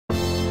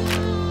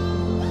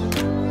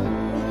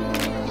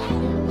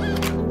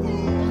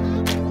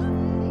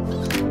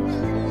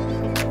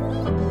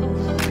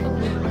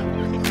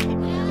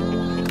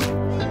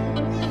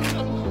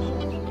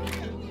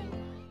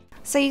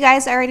So you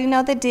guys already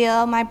know the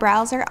deal. My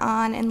brows are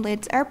on and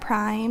lids are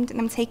primed, and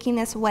I'm taking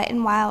this Wet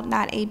n Wild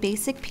Not a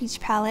Basic Peach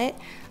palette.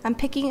 I'm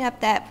picking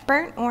up that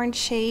burnt orange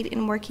shade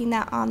and working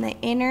that on the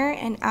inner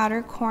and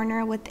outer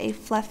corner with a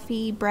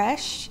fluffy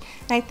brush.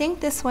 And I think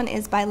this one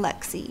is by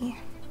Luxie.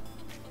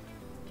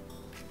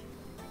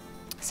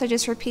 So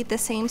just repeat the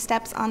same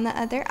steps on the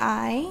other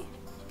eye.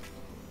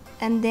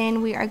 And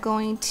then we are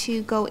going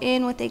to go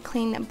in with a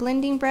clean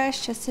blending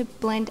brush just to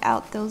blend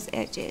out those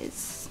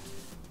edges.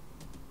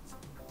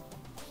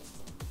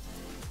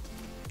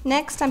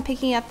 Next, I'm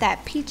picking up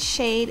that peach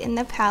shade in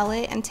the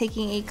palette and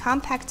taking a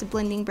compact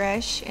blending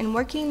brush and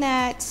working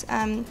that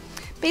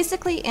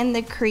basically in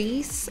the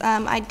crease.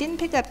 I didn't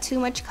pick up too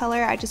much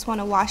color, I just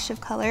want a wash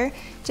of color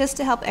just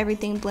to help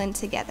everything blend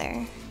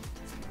together.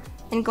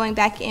 And going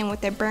back in with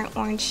the burnt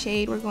orange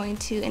shade, we're going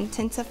to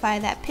intensify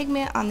that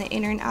pigment on the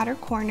inner and outer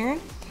corner,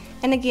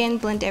 and again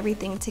blend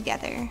everything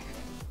together.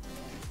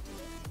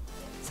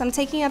 So I'm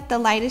taking up the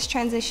lightest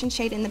transition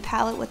shade in the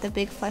palette with a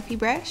big fluffy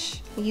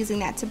brush, using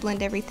that to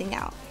blend everything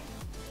out.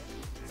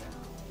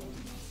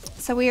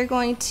 So we are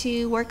going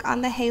to work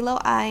on the halo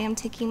eye. I'm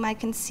taking my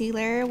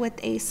concealer with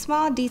a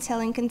small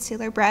detailing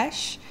concealer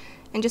brush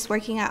and just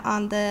working out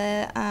on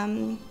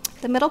the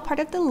middle part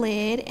of the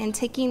lid and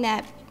taking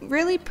that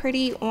really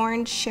pretty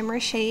orange shimmer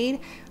shade.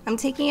 I'm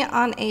taking it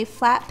on a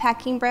flat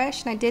packing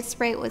brush, and I did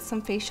spray it with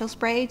some facial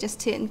spray just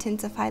to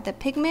intensify the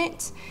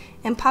pigment,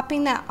 and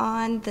popping that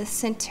on the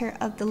center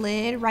of the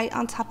lid right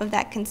on top of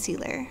that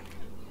concealer.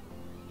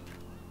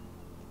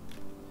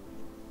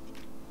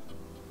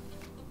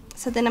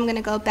 So then I'm going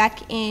to go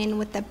back in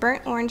with the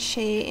burnt orange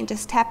shade and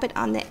just tap it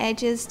on the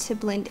edges to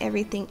blend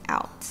everything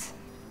out.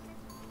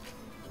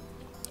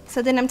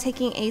 So then I'm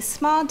taking a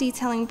small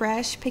detailing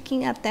brush,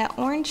 picking up that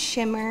orange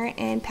shimmer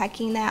and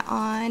packing that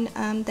on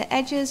the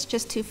edges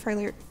just to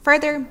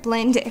further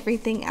blend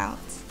everything out.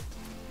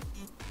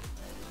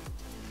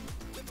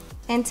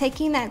 And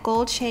taking that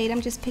gold shade,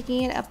 I'm just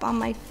picking it up on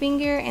my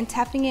finger and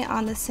tapping it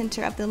on the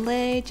center of the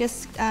lid,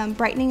 just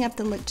brightening up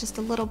the look just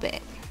a little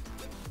bit.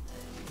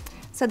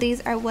 So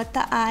these are what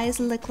the eyes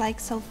look like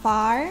so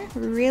far.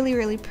 Really,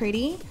 really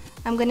pretty.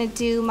 I'm gonna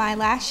do my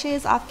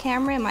lashes off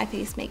camera and my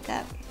face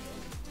makeup.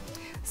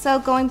 So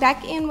going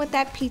back in with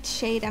that peach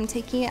shade, I'm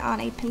taking it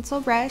on a pencil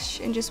brush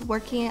and just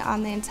working it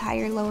on the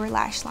entire lower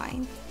lash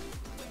line.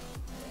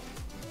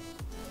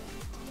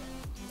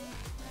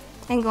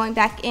 And going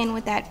back in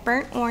with that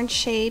burnt orange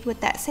shade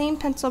with that same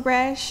pencil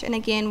brush, and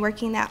again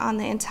working that on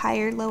the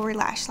entire lower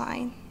lash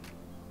line.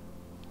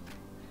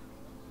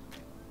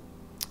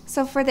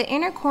 So for the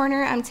inner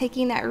corner, I'm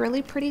taking that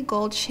really pretty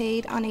gold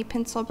shade on a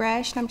pencil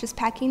brush, and I'm just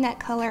packing that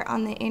color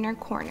on the inner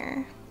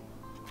corner.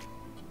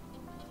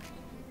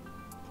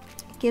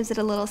 Gives it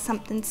a little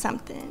something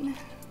something.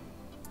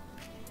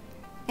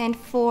 And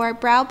for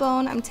brow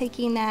bone, I'm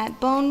taking that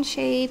bone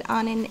shade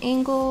on an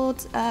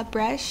angled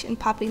brush and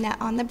popping that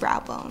on the brow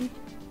bone.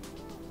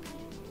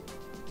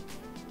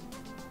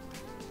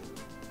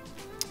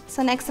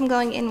 So next I'm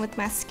going in with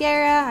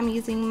mascara. I'm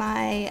using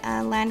my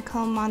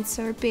Lancome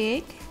Monsieur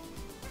Big.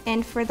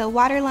 And for the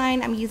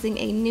waterline, I'm using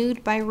a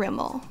Nude by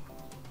Rimmel.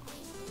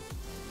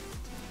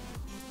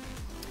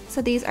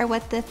 So these are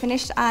what the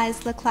finished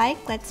eyes look like.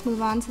 Let's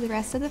move on to the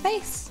rest of the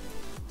face.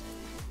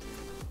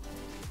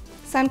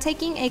 So I'm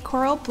taking a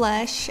coral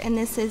blush, and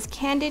this is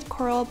Candid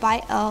Coral by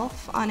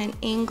e.l.f. on an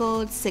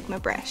angled Sigma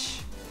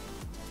brush.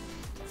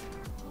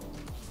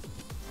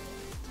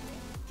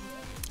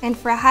 And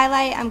for a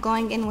highlight, I'm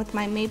going in with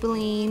my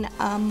Maybelline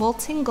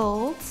Molten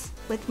Gold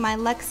with my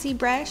Luxie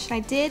brush. I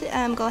did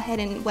go ahead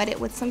and wet it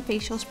with some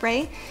facial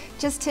spray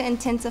just to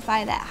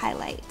intensify that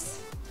highlight.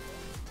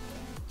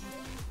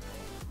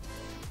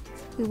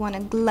 We want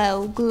to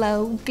glow,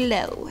 glow,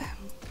 glow.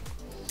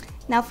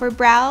 Now for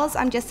brows,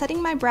 I'm just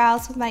setting my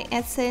brows with my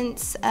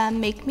Essence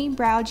Make Me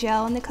Brow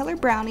Gel in the color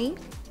Browny.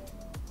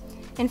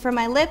 And for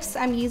my lips,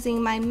 I'm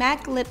using my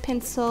MAC lip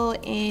pencil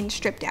in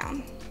Strip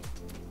Down.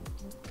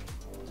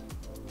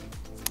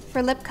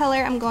 For lip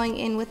color, I'm going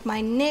in with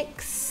my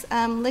NYX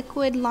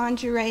Liquid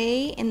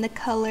Lingerie in the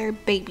color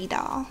Baby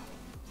Doll.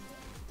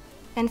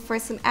 And for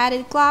some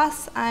added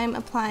gloss, I'm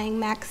applying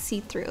MAC See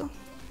Thru.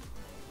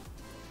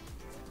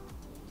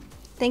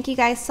 Thank you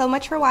guys so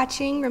much for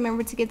watching.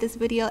 Remember to give this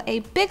video a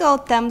big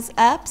old thumbs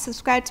up.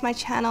 Subscribe to my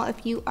channel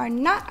if you are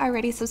not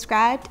already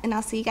subscribed, and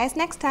I'll see you guys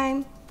next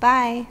time.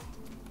 Bye.